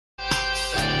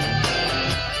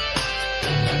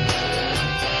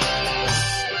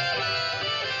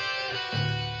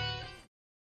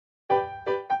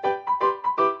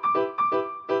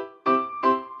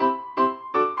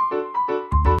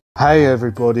Hey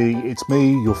everybody, it's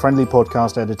me, your friendly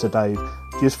podcast editor Dave.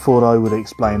 Just thought I would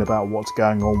explain about what's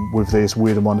going on with this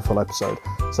weird and wonderful episode.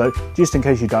 So, just in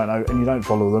case you don't know and you don't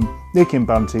follow them, Nick and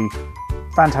Bunty,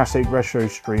 fantastic retro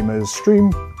streamers,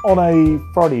 stream on a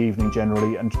Friday evening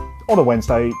generally and on a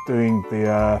Wednesday doing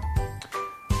the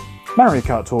Mario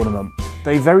Kart tournament.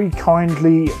 They very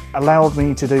kindly allowed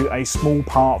me to do a small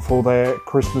part for their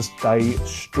Christmas Day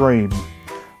stream,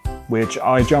 which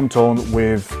I jumped on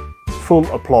with full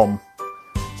aplomb.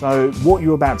 So what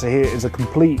you're about to hear is a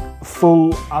complete,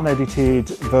 full, unedited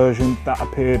version that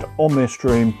appeared on this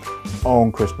stream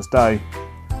on Christmas Day.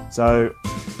 So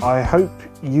I hope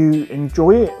you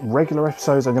enjoy it. Regular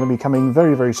episodes are going to be coming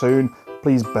very, very soon.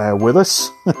 Please bear with us.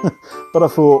 But I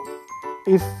thought,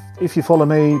 if you follow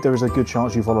me, there is a good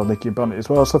chance you follow Nicky and Bunty as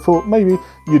well. So I thought maybe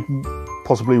you'd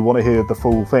possibly want to hear the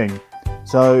full thing.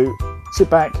 So sit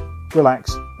back,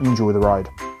 relax, and enjoy the ride.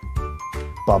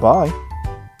 Bye-bye.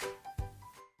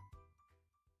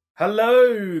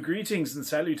 Hello, greetings and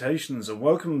salutations, and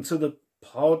welcome to the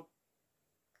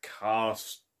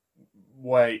podcast.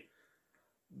 Wait,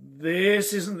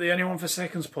 this isn't the Anyone for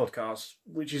Seconds podcast,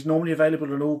 which is normally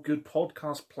available on all good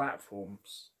podcast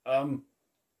platforms.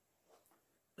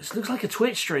 This looks like a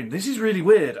Twitch stream. This is really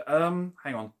weird. Hang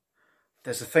on.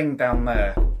 There's a thing down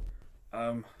there.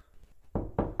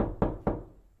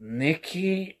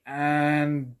 Nicky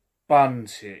and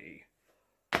Bunty.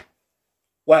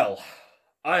 Well,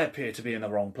 I appear to be in the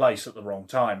wrong place at the wrong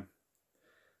time.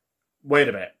 Wait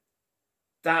a minute.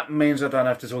 That means I don't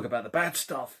have to talk about the bad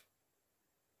stuff.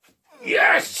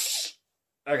 Yes!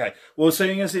 Okay, well,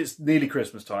 seeing as it's nearly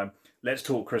Christmas time, let's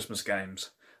talk Christmas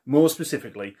games. More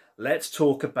specifically, let's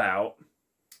talk about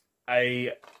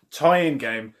a tie-in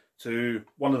game to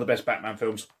one of the best Batman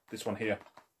films, this one here.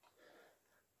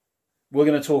 We're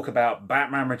going to talk about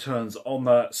Batman Returns on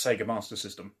the Sega Master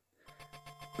System.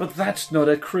 But that's not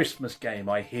a Christmas game,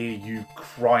 I hear you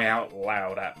cry out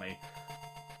loud at me.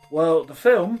 Well, the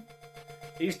film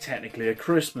is technically a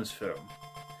Christmas film.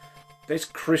 There's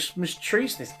Christmas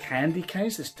trees, there's candy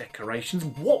canes, there's decorations.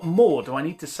 What more do I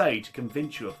need to say to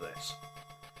convince you of this?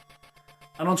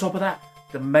 And on top of that,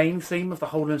 the main theme of the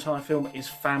whole entire film is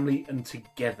family and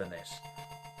togetherness.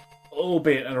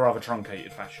 Albeit in a rather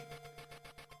truncated fashion.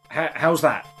 How's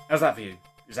that? How's that for you?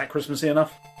 Is that Christmassy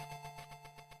enough?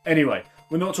 Anyway,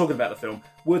 we're not talking about the film,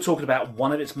 we're talking about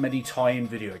one of its many tie-in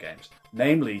video games,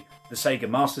 namely the Sega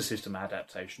Master System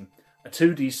adaptation, a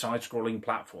 2D side-scrolling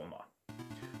platformer,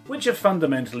 which are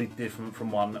fundamentally different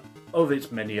from one of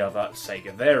its many other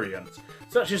Sega variants,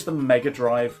 such as the Mega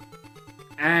Drive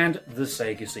and the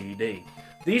Sega CD.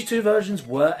 These two versions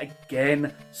were,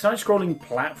 again, side-scrolling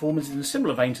platformers in a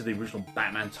similar vein to the original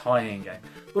Batman tie-in game,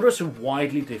 but also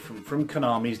widely different from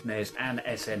Konami's NES and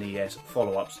SNES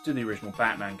follow-ups to the original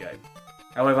Batman game.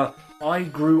 However, I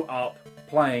grew up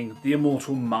playing the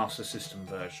Immortal Master System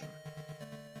version,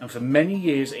 and for many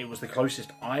years it was the closest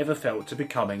I ever felt to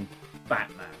becoming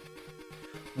Batman,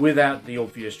 without the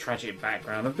obvious tragic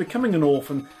background of becoming an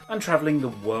orphan and travelling the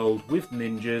world with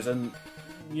ninjas and,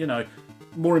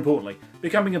 more importantly,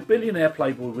 becoming a billionaire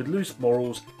playboy with loose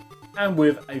morals and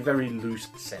with a very loose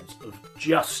sense of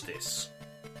justice.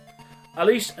 At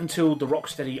least until the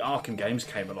Rocksteady Arkham games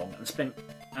came along and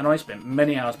I spent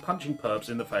many hours punching perps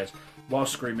in the face while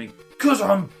screaming, "'Cause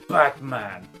I'm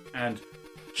Batman!" and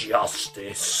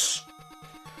 "Justice!"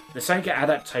 The Sega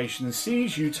adaptation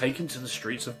sees you taken to the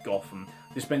streets of Gotham,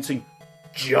 dispensing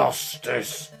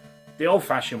justice the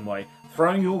old-fashioned way,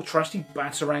 throwing your trusty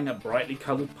batarang at brightly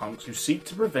coloured punks who seek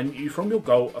to prevent you from your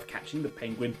goal of catching the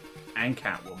Penguin and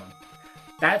Catwoman.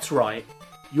 That's right,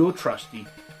 your trusty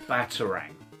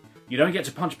batarang. You don't get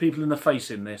to punch people in the face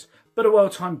in this, but a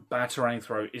well-timed batarang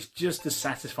throw is just as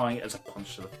satisfying as a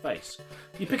punch to the face.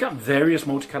 You pick up various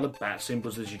multicoloured bat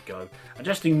symbols as you go,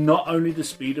 adjusting not only the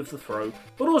speed of the throw,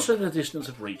 but also the distance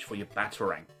of reach for your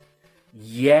batarang.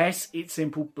 Yes, it's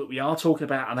simple, but we are talking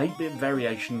about an 8-bit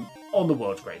variation on the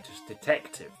world's greatest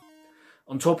detective.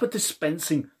 On top of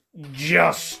dispensing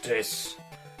justice,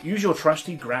 use your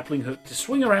trusty grappling hook to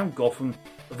swing around Gotham,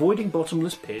 avoiding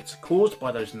bottomless pits caused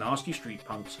by those nasty street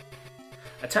punks.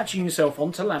 Attaching yourself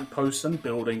onto lampposts and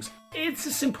buildings, it's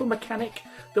a simple mechanic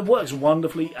that works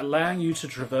wonderfully, allowing you to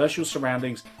traverse your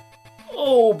surroundings,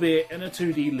 albeit in a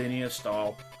 2D linear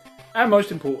style, and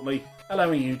most importantly,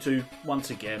 allowing you to, once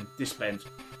again, dispense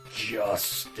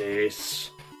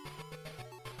justice.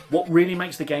 What really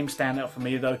makes the game stand out for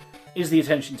me, though, is the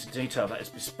attention to detail that is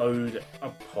bestowed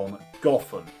upon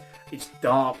Gotham. It's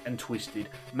dark and twisted,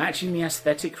 matching the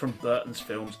aesthetic from Burton's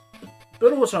films,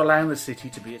 but also allowing the city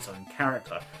to be its own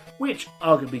character, which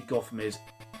arguably Gotham is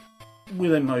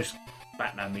within most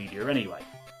Batman media anyway.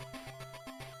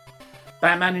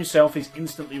 Batman himself is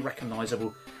instantly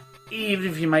recognisable, even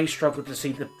if you may struggle to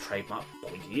see the trademark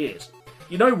pointy ears.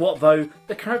 You know what though,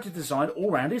 the character design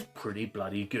all round is pretty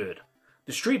bloody good.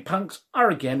 The street punks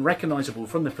are again recognisable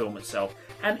from the film itself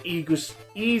and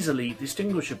easily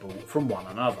distinguishable from one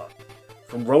another.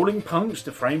 From rolling punks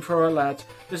to frame thrower lads,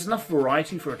 there's enough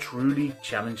variety for a truly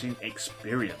challenging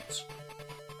experience.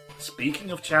 Speaking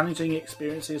of challenging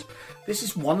experiences, this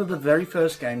is one of the very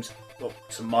first games, well,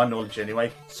 to my knowledge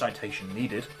anyway, citation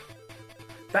needed,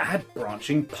 that had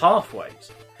branching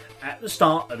pathways. At the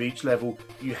start of each level,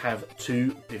 you have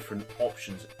two different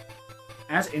options,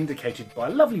 as indicated by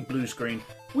a lovely blue screen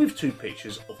with two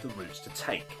pictures of the routes to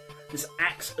take. This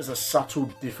acts as a subtle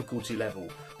difficulty level,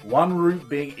 one route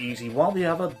being easy while the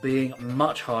other being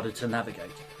much harder to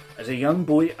navigate. As a young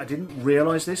boy, I didn't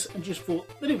realise this and just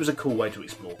thought that it was a cool way to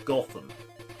explore Gotham.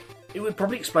 It would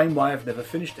probably explain why I've never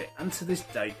finished it, and to this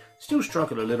day still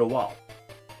struggle a little while.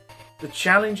 The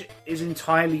challenge is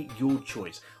entirely your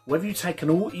choice, whether you take an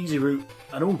all easy route,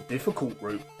 an all difficult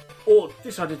route, or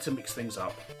decided to mix things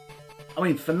up. I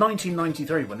mean, for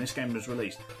 1993 when this game was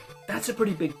released, that's a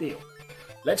pretty big deal.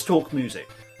 Let's talk music.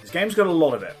 This game's got a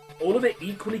lot of it, all of it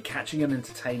equally catching and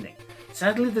entertaining.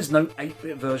 Sadly there's no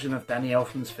 8-bit version of Danny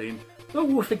Elfman's theme, but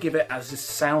we'll forgive it as this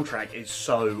soundtrack is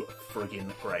so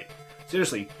friggin' great.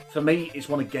 Seriously, for me, it's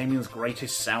one of gaming's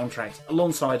greatest soundtracks,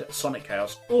 alongside Sonic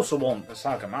Chaos, also on the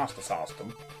Sega Master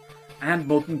System, and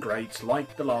modern greats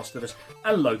like The Last of Us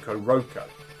and Loco Roco.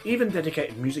 Even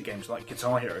dedicated music games like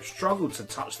Guitar Hero struggle to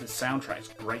touch this soundtrack's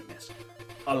greatness.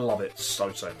 I love it so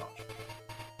much.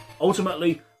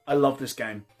 Ultimately, I love this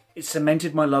game. It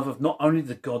cemented my love of not only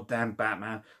the goddamn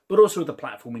Batman, but also the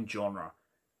platforming genre.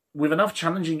 With enough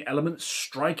challenging elements,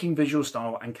 striking visual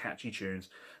style and catchy tunes,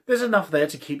 there's enough there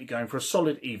to keep you going for a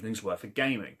solid evening's worth of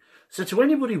gaming. So to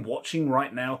anybody watching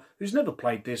right now who's never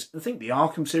played this and think the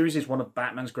Arkham series is one of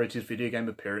Batman's greatest video game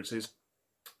appearances,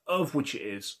 of which it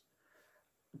is,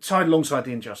 tied alongside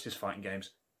the Injustice fighting games,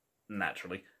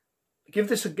 naturally, give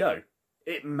this a go.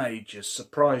 It may just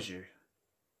surprise you.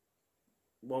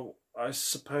 Well, I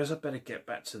suppose I better get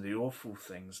back to the awful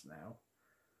things now.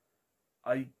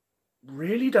 I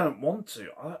really don't want to.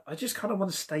 I just kind of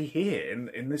want to stay here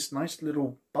in this nice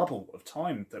little bubble of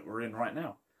time that we're in right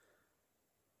now.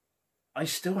 I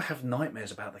still have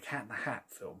nightmares about the Cat in the Hat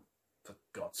film, for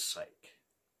God's sake.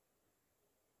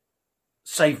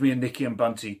 Save me and Nicky and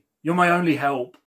Bunty. You're my only help.